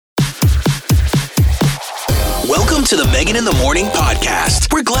Welcome to the Megan in the Morning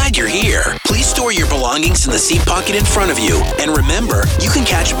podcast. We're glad you're here. Please store your belongings in the seat pocket in front of you. And remember, you can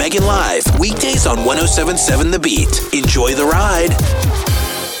catch Megan live weekdays on 107.7 The Beat. Enjoy the ride.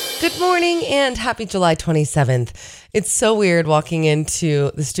 Good morning and happy July 27th. It's so weird walking into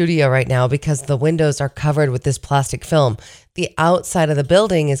the studio right now because the windows are covered with this plastic film. The outside of the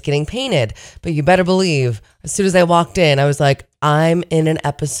building is getting painted, but you better believe as soon as I walked in, I was like, I'm in an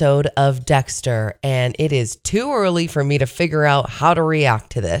episode of Dexter and it is too early for me to figure out how to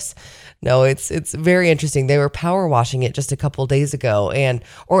react to this. No, it's very interesting. They were power washing it just a couple days ago,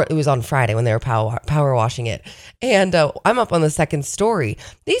 or it was on Friday when they were power washing it. And I'm up on the second story.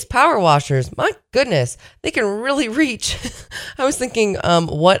 These power washers, my goodness, they can really reach. I was thinking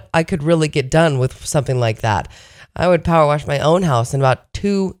what I could really get done with something like that. I would power wash my own house in about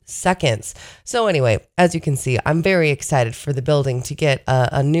 2 seconds. So anyway, as you can see, I'm very excited for the building to get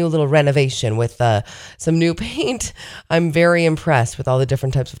a new little renovation with some new paint. I'm very impressed with all the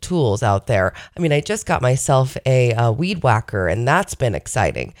different types of tools out there. I mean, I just got myself a weed whacker, and that's been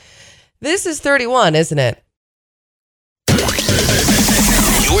exciting. This is 31, isn't it?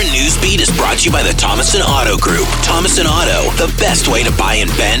 Your news beat is brought to you by the Thomason Auto Group. Thomason Auto, the best way to buy in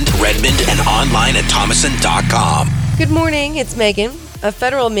Bend, Redmond, and online at thomason.com. Good morning, it's Megan. A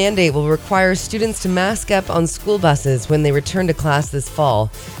federal mandate will require students to mask up on school buses when they return to class this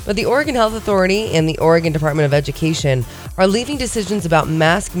fall. But the Oregon Health Authority and the Oregon Department of Education are leaving decisions about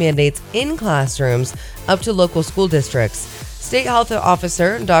mask mandates in classrooms up to local school districts. State Health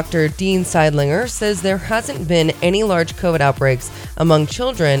Officer Dr. Dean Seidlinger says there hasn't been any large COVID outbreaks among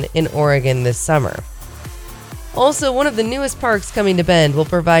children in Oregon this summer. Also, one of the newest parks coming to Bend will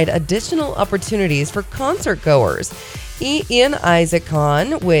provide additional opportunities for concert goers. Ian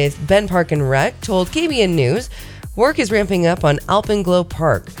Isaac-Kahn with Bend Park and Rec told KBN News work is ramping up on Alpenglow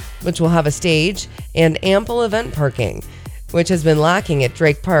Park, which will have a stage and ample event parking, which has been lacking at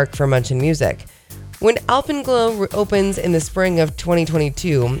Drake Park for Munchin Music. When Alpenglow opens in the spring of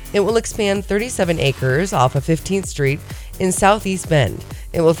 2022, it will expand 37 acres off of 15th Street in Southeast Bend.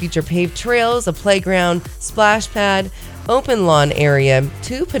 It will feature paved trails, a playground, splash pad, open lawn area,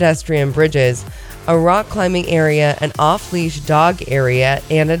 2 pedestrian bridges, a rock climbing area, an off-leash dog area,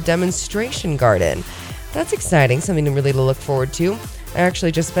 and a demonstration garden. That's exciting, something really to look forward to. I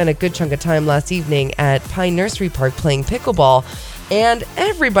actually just spent a good chunk of time last evening at Pine Nursery Park playing pickleball. And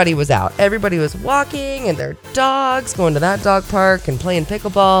everybody was out. Everybody was walking and their dogs, going to that dog park and playing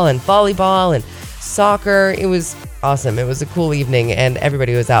pickleball and volleyball and soccer. It was awesome. It was a cool evening and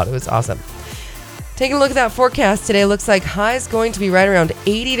everybody was out. It was awesome. Taking a look at that forecast today, looks like highs going to be right around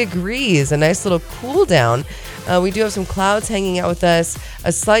 80 degrees. A nice little cool down. We do have some clouds hanging out with us.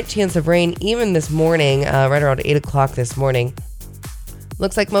 A slight chance of rain even this morning, right around 8 o'clock this morning.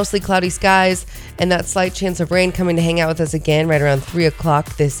 Looks like mostly cloudy skies and that slight chance of rain coming to hang out with us again right around 3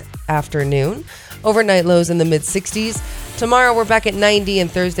 o'clock this afternoon. Overnight lows in the mid-60s. Tomorrow we're back at 90 and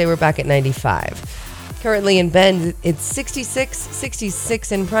Thursday we're back at 95. Currently in Bend, it's 66,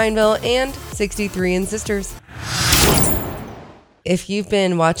 66 in Prineville, and 63 in Sisters. If you've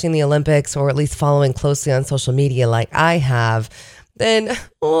been watching the Olympics or at least following closely on social media like I have, then,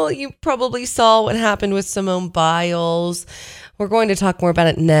 you probably saw what happened with Simone Biles. We're going to talk more about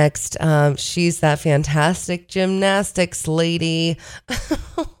it next. She's that fantastic gymnastics lady.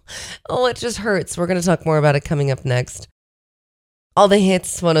 It just hurts. We're going to talk more about it coming up next. All the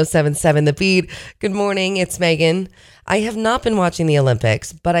hits, 107.7 The Beat. Good morning, it's Megan. I have not been watching the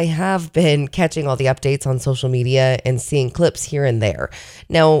Olympics, but I have been catching all the updates on social media and seeing clips here and there.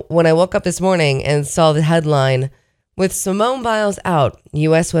 Now, when I woke up this morning and saw the headline, with Simone Biles out,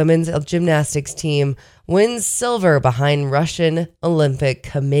 U.S. women's gymnastics team wins silver behind Russian Olympic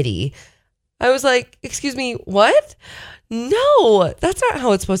Committee, I was like, excuse me, what? No, that's not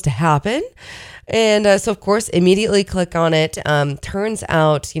how it's supposed to happen. And so, of course, immediately click on it. Turns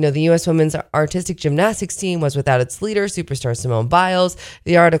out, the U.S. women's artistic gymnastics team was without its leader, superstar Simone Biles.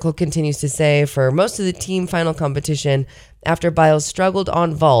 The article continues to say for most of the team final competition after Biles struggled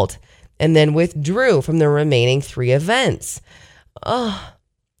on vault and then withdrew from the remaining 3 events.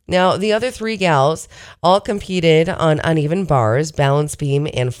 Now, the other 3 gals all competed on uneven bars, balance beam,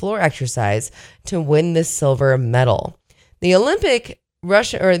 and floor exercise to win the silver medal. The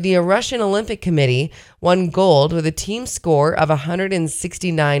Russian Olympic Committee won gold with a team score of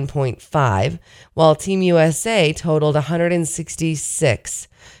 169.5, while Team USA totaled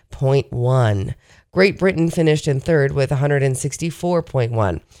 166.1. Great Britain finished in third with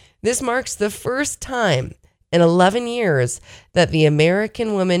 164.1. This marks the first time in 11 years that the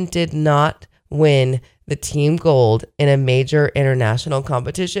American women did not win the team gold in a major international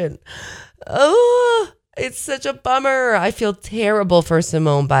competition. It's such a bummer. I feel terrible for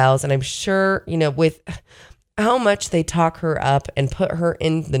Simone Biles, and I'm sure, with how much they talk her up and put her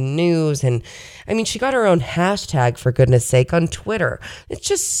in the news. And I mean, she got her own hashtag, for goodness sake, on Twitter. It's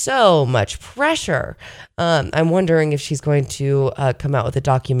just so much pressure. I'm wondering if she's going to come out with a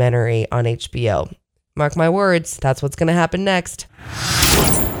documentary on HBO. Mark my words, that's what's going to happen next.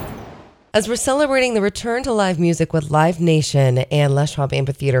 As we're celebrating the return to live music with Live Nation and Les Schwab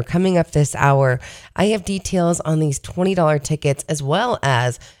Amphitheater coming up this hour, I have details on these $20 tickets as well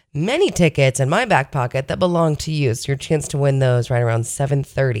as many tickets in my back pocket that belong to you. So your chance to win those right around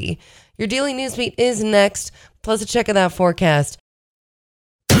 7:30. Your daily news beat is next, plus a check of that forecast.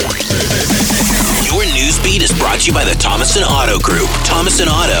 Your news beat is brought to you by the Thomason Auto Group. Thomason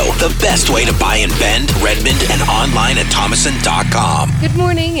Auto, the best way to buy in Bend, Redmond, and online at thomason.com. Good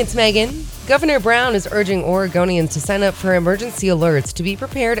morning, it's Megan. Governor Brown is urging Oregonians to sign up for emergency alerts to be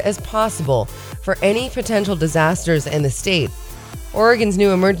prepared as possible for any potential disasters in the state. Oregon's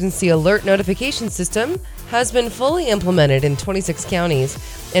new emergency alert notification system has been fully implemented in 26 counties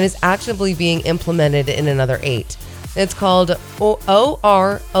and is actively being implemented in another 8. It's called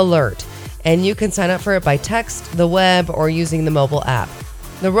OR Alert, and you can sign up for it by text, the web, or using the mobile app.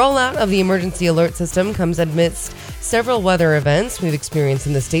 The rollout of the emergency alert system comes amidst several weather events we've experienced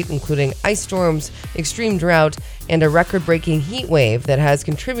in the state, including ice storms, extreme drought, and a record-breaking heat wave that has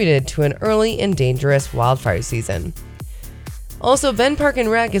contributed to an early and dangerous wildfire season. Also, Bend Park and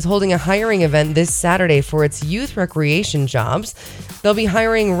Rec is holding a hiring event this Saturday for its youth recreation jobs. They'll be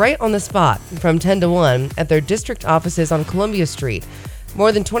hiring right on the spot from 10 to 1 at their district offices on Columbia Street.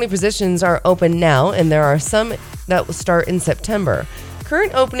 More than 20 positions are open now, and there are some that will start in September.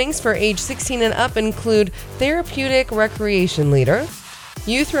 Current openings for age 16 and up include therapeutic recreation leader,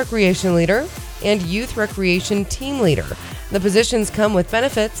 youth recreation leader, and youth recreation team leader. The positions come with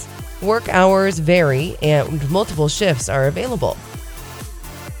benefits. Work hours vary and multiple shifts are available.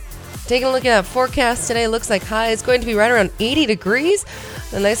 Taking a look at that forecast today, looks like high is going to be right around 80 degrees.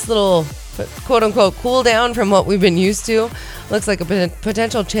 A nice little quote-unquote cool down from what we've been used to. Looks like a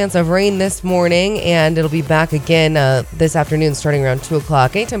potential chance of rain this morning, and it'll be back again this afternoon starting around 2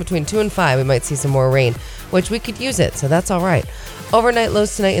 o'clock. Anytime between 2 and 5, we might see some more rain, which we could use it, so that's all right. Overnight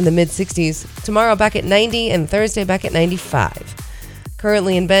lows tonight in the mid-60s. Tomorrow back at 90, and Thursday back at 95.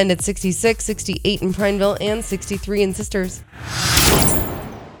 Currently in Bend at 66, 68 in Prineville, and 63 in Sisters.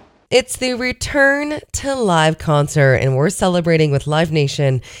 It's the return to live concert, and we're celebrating with Live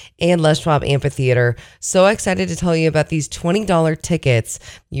Nation and Les Schwab Amphitheater. So excited to tell you about these $20 tickets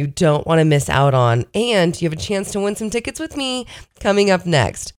you don't want to miss out on, and you have a chance to win some tickets with me coming up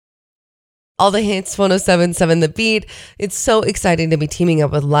next. All the hits, 107.7 The Beat. It's so exciting to be teaming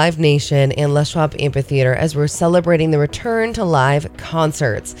up with Live Nation and Les Schwab Amphitheater as we're celebrating the return to live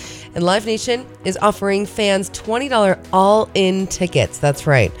concerts. And Live Nation is offering fans $20 all-in tickets. That's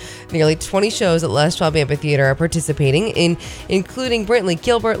right. Nearly 20 shows at Les Schwab Amphitheater are participating in, including Brantley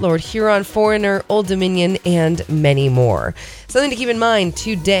Gilbert, Lord Huron, Foreigner, Old Dominion, and many more. Something to keep in mind,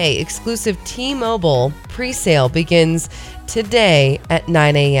 today, exclusive T-Mobile pre-sale begins today at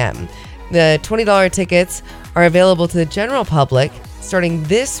 9 a.m. The $20 tickets are available to the general public starting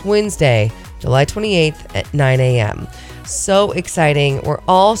this Wednesday, July 28th at 9 a.m. So exciting. We're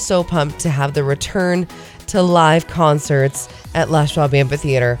all so pumped to have the return to live concerts at Les Schwab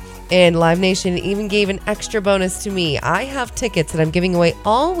Amphitheater. And Live Nation even gave an extra bonus to me. I have tickets that I'm giving away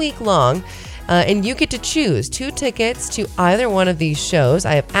all week long. And you get to choose 2 tickets to either one of these shows.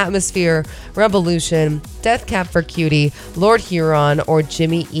 I have Atmosphere, Revolution, Death Cab for Cutie, Lord Huron, or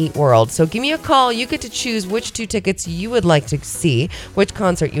Jimmy Eat World. So give me a call. You get to choose which 2 tickets you would like to see, which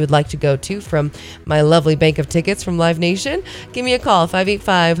concert you would like to go to from my lovely bank of tickets from Live Nation. Give me a call,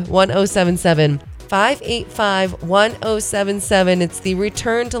 585-1077. 585-1077. It's the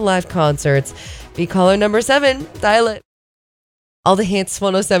return to live concerts. Be caller number 7. Dial it. All the hits,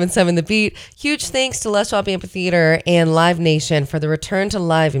 107.7 The Beat. Huge thanks to Les Schwab Amphitheater and Live Nation for the return to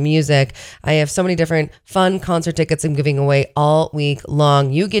live music. I have so many different fun concert tickets I'm giving away all week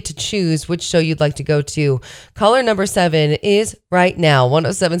long. You get to choose which show you'd like to go to. Caller number 7 is right now,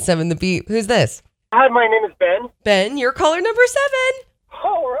 107.7 The Beat. Who's this? Hi, my name is Ben. Ben, you're caller number 7.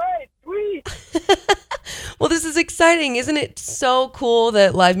 All right, sweet. Well, this is exciting. Isn't it so cool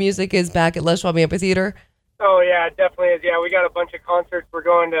that live music is back at Les Schwab Amphitheater? Oh, yeah, it definitely is. Yeah, we got a bunch of concerts. We're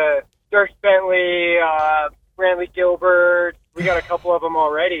going to Dirk Bentley, Brantley Gilbert. We got a couple of them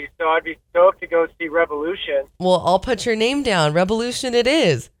already, so I'd be stoked to go see Revolution. Well, I'll put your name down. Revolution it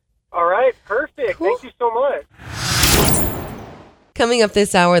is. All right, perfect. Cool. Thank you so much. Coming up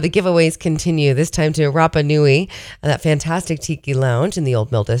this hour, the giveaways continue, this time to Rapa Nui, that fantastic tiki lounge in the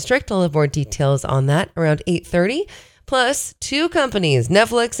Old Mill District. I'll have more details on that around 8:30. Plus, two companies,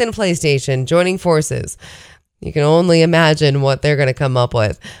 Netflix and PlayStation, joining forces. You can only imagine what they're going to come up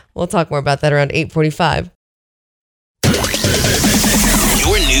with. We'll talk more about that around 8:45.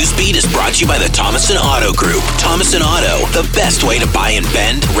 Your news beat is brought to you by the Thomason Auto Group. Thomason Auto, the best way to buy in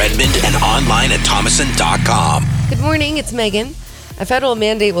Bend, Redmond, and online at thomason.com. Good morning, it's Megan. A federal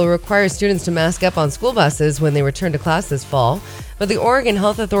mandate will require students to mask up on school buses when they return to class this fall. But the Oregon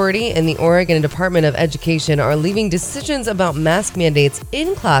Health Authority and the Oregon Department of Education are leaving decisions about mask mandates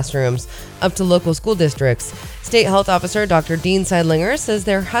in classrooms up to local school districts. State Health Officer Dr. Dean Seidlinger says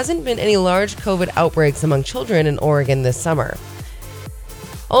there hasn't been any large COVID outbreaks among children in Oregon this summer.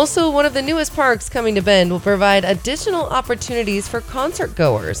 Also, one of the newest parks coming to Bend will provide additional opportunities for concert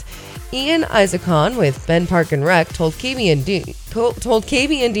goers. Ian Isaacon with Bend Park and Rec told KBND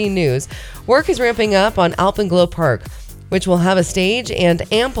News work is ramping up on Alpenglow Park, which will have a stage and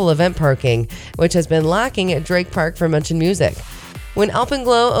ample event parking, which has been lacking at Drake Park for Much Music. When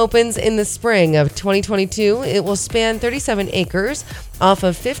Alpenglow opens in the spring of 2022, it will span 37 acres off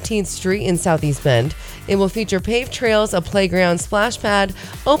of 15th Street in Southeast Bend. It will feature paved trails, a playground, splash pad,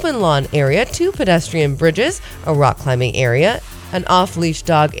 open lawn area, 2 pedestrian bridges, a rock climbing area, an off-leash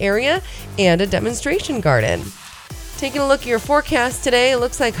dog area, and a demonstration garden. Taking a look at your forecast today, it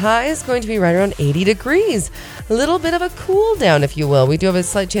looks like high is going to be right around 80 degrees. A little bit of a cool down, if you will. We do have a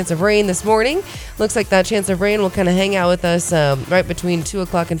slight chance of rain this morning. Looks like that chance of rain will kind of hang out with us right between 2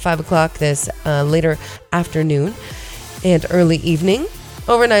 o'clock and 5 o'clock this later afternoon and early evening.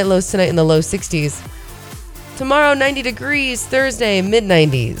 Overnight lows tonight in the low 60s. Tomorrow, 90 degrees. Thursday,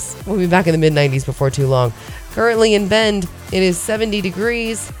 mid-90s. We'll be back in the mid-90s before too long. Currently in Bend, it is 70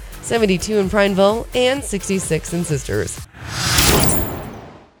 degrees, 72 in Prineville, and 66 in Sisters.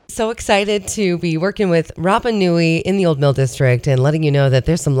 So excited to be working with Rapa Nui in the Old Mill District and letting you know that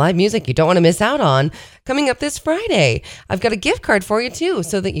there's some live music you don't want to miss out on coming up this Friday. I've got a gift card for you too,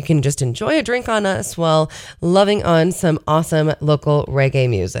 so that you can just enjoy a drink on us while loving on some awesome local reggae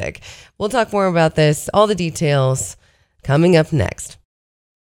music. We'll talk more about this, all the details, coming up next.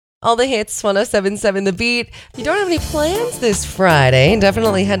 All the hits, 107.7 The Beat. If you don't have any plans this Friday,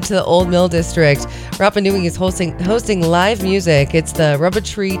 definitely head to the Old Mill District. Rapa Nui is hosting live music. It's the Rubber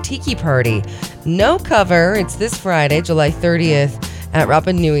Tree Tiki Party. No cover. It's this Friday, July 30th at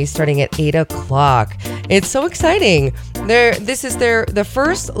Rapa Nui starting at 8 o'clock. It's so exciting. This is the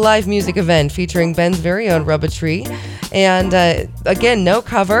first live music event featuring Ben's very own Rubber Tree. And again, no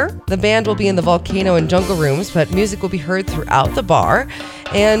cover. The band will be in the Volcano and Jungle Rooms, but music will be heard throughout the bar.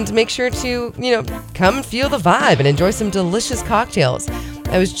 And make sure to, come and feel the vibe and enjoy some delicious cocktails.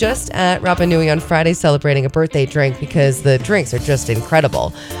 I was just at Rapa Nui on Friday celebrating a birthday drink because the drinks are just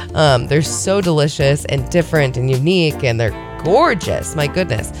incredible. They're so delicious and different and unique, and they're gorgeous. My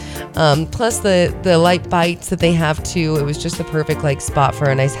goodness. Plus the light bites that they have too. It was just the perfect spot for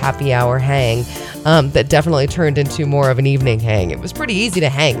a nice happy hour hang that definitely turned into more of an evening hang. It was pretty easy to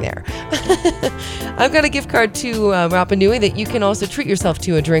hang there. I've got a gift card to Rapa Nui that you can also treat yourself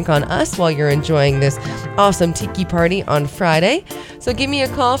to a drink on us while you're enjoying this awesome tiki party on Friday. So give me a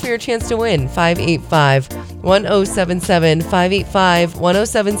call for your chance to win. 585-1077,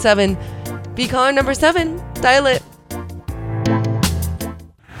 585-1077. Be caller number 7. Dial it.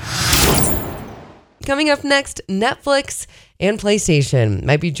 Coming up next, Netflix and PlayStation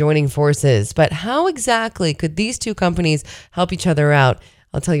might be joining forces, but how exactly could these two companies help each other out?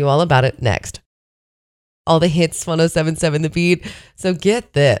 I'll tell you all about it next. All the hits, 107.7 The Beat. So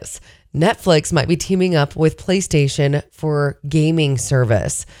get this. Netflix might be teaming up with PlayStation for gaming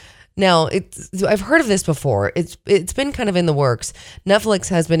service. Now, I've heard of this before. It's been kind of in the works. Netflix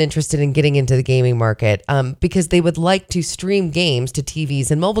has been interested in getting into the gaming market because they would like to stream games to TVs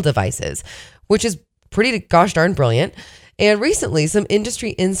and mobile devices, which is pretty gosh darn brilliant. And recently, some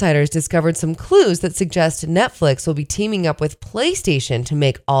industry insiders discovered some clues that suggest Netflix will be teaming up with PlayStation to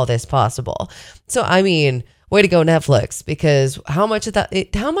make all this possible. So, way to go, Netflix, because how much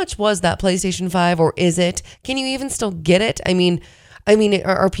was that PlayStation 5, or is it? Can you even still get it?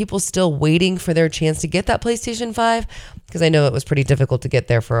 Are people still waiting for their chance to get that PlayStation 5? Because I know it was pretty difficult to get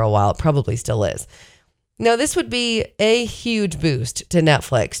there for a while. It probably still is. Now, this would be a huge boost to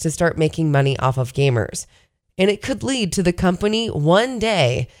Netflix to start making money off of gamers. And it could lead to the company one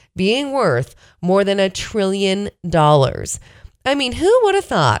day being worth more than $1 trillion. Who would have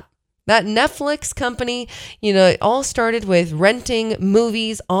thought That Netflix company, it all started with renting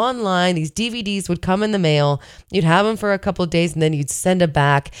movies online. These DVDs would come in the mail. You'd have them for a couple of days and then you'd send it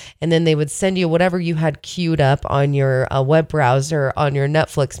back. And then they would send you whatever you had queued up on your web browser on your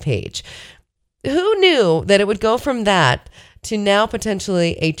Netflix page. Who knew that it would go from that to now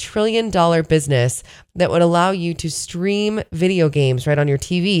potentially $1 trillion business that would allow you to stream video games right on your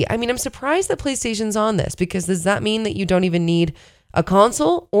TV? I mean, I'm surprised that PlayStation's on this, because does that mean that you don't even need a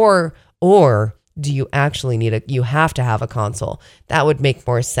console, or do you actually need you have to have a console? That would make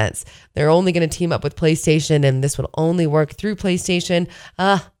more sense. They're only going to team up with PlayStation and this will only work through PlayStation.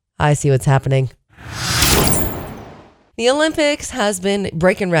 I see what's happening. The Olympics has been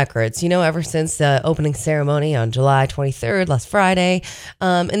breaking records, ever since the opening ceremony on July 23rd, last Friday.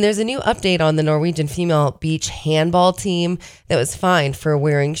 And there's a new update on the Norwegian female beach handball team that was fined for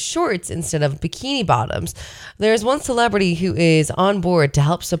wearing shorts instead of bikini bottoms. There's one celebrity who is on board to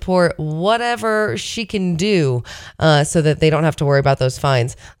help support whatever she can do so that they don't have to worry about those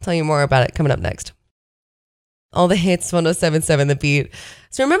fines. I'll tell you more about it coming up next. All the hits, 107.7 The Beat.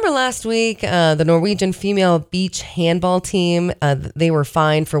 So remember last week, the Norwegian female beach handball team, they were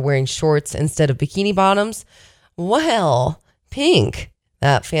fined for wearing shorts instead of bikini bottoms? Well, Pink,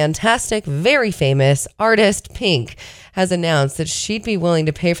 that fantastic, very famous artist Pink, has announced that she'd be willing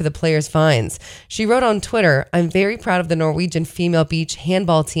to pay for the players' fines. She wrote on Twitter, "I'm very proud of the Norwegian female beach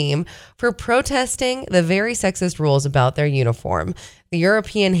handball team for protesting the very sexist rules about their uniform. The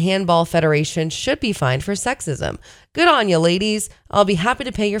European Handball Federation should be fined for sexism. Good on you, ladies. I'll be happy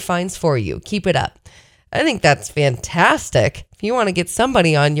to pay your fines for you. Keep it up." I think that's fantastic. If you want to get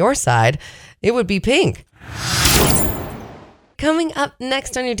somebody on your side, it would be Pink. Coming up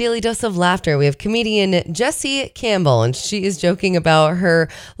next on your Daily Dose of Laughter, we have comedian Jessie Campbell, and she is joking about her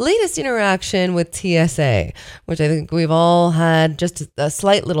latest interaction with TSA, which I think we've all had just a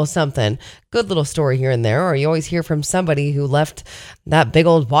slight little something. Good little story here and there, or you always hear from somebody who left that big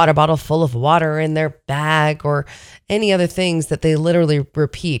old water bottle full of water in their bag, or any other things that they literally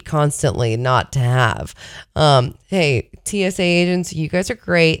repeat constantly not to have. Hey, TSA agents, you guys are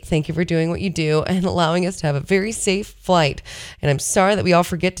great. Thank you for doing what you do and allowing us to have a very safe flight. And I'm sorry that we all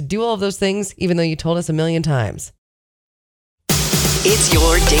forget to do all of those things, even though you told us a million times. It's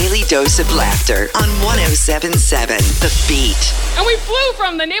your Daily Dose of Laughter on 107.7 The Beat. And we flew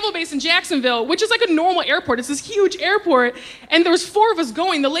from the naval base in Jacksonville, which is like a normal airport. It's this huge airport. And there was 4 of us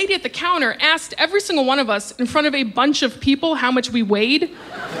going. The lady at the counter asked every single one of us in front of a bunch of people how much we weighed.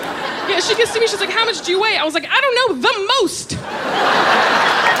 Yeah, she gets to me, she's like, "How much do you weigh?" I was like, "I don't know, the most."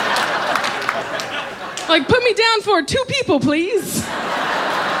 Like, "Put me down for 2 people, please."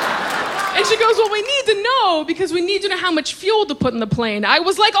 And she goes, "Well, we need to know because we need to know how much fuel to put in the plane." I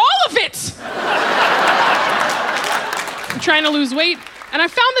was like, "All of it!" I'm trying to lose weight. And I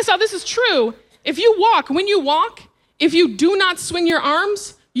found this out. This is true. When you walk, if you do not swing your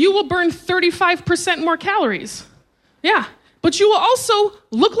arms, you will burn 35% more calories. Yeah. But you will also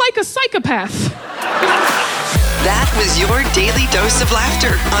look like a psychopath. That was your Daily Dose of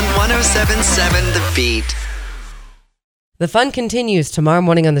Laughter on 107.7 The Beat. The fun continues tomorrow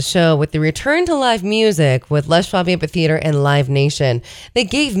morning on the show with the return to live music with Les Schwab Amphitheater and Live Nation. They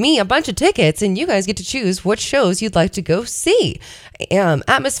gave me a bunch of tickets, and you guys get to choose what shows you'd like to go see.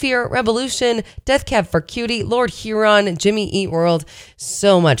 Atmosphere, Revolution, Death Cab for Cutie, Lord Huron, Jimmy Eat World.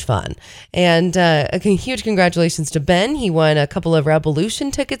 So much fun. And a huge congratulations to Ben. He won a couple of Revolution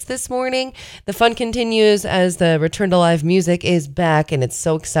tickets this morning. The fun continues as the return to live music is back, and it's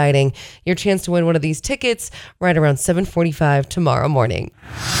so exciting. Your chance to win one of these tickets right around 7:45 tomorrow morning.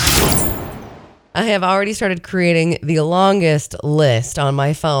 I have already started creating the longest list on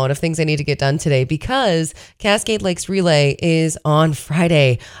my phone of things I need to get done today because Cascade Lakes Relay is on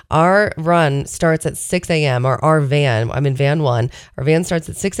Friday. Our run starts at 6 a.m. or our van. I'm in van 1. Our van starts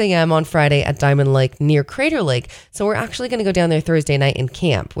at 6 a.m. on Friday at Diamond Lake near Crater Lake. So we're actually going to go down there Thursday night and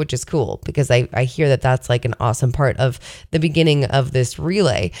camp, which is cool because I hear that that's like an awesome part of the beginning of this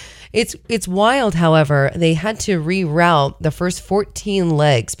relay. It's wild, however, they had to reroute the first 14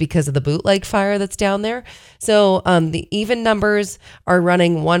 legs because of the bootleg fire that's down there. So the even numbers are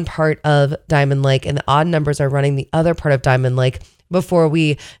running one part of Diamond Lake and the odd numbers are running the other part of Diamond Lake before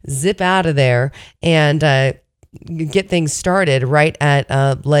we zip out of there and get things started right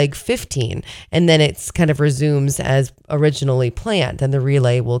at leg 15. And then it's kind of resumes as originally planned and the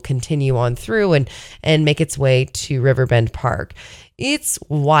relay will continue on through and make its way to Riverbend Park. It's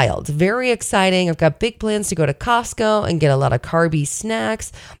wild, very exciting. I've got big plans to go to Costco and get a lot of carby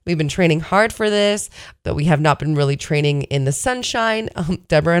snacks. We've been training hard for this, but we have not been really training in the sunshine.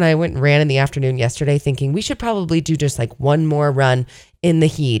 Deborah and I went and ran in the afternoon yesterday thinking we should probably do just like one more run in the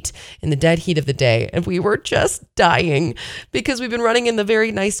heat, in the dead heat of the day. And we were just dying because we've been running in the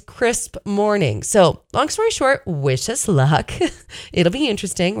very nice, crisp morning. So long story short, wish us luck. It'll be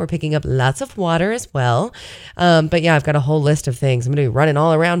interesting. We're picking up lots of water as well. But yeah, I've got a whole list of things. I'm going to be running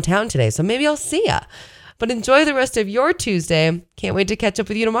all around town today. So maybe I'll see ya. But enjoy the rest of your Tuesday. Can't wait to catch up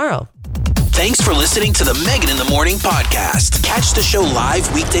with you tomorrow. Thanks for listening to the Megan in the Morning podcast. Catch the show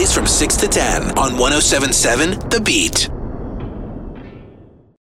live weekdays from 6 to 10 on 107.7 The Beat.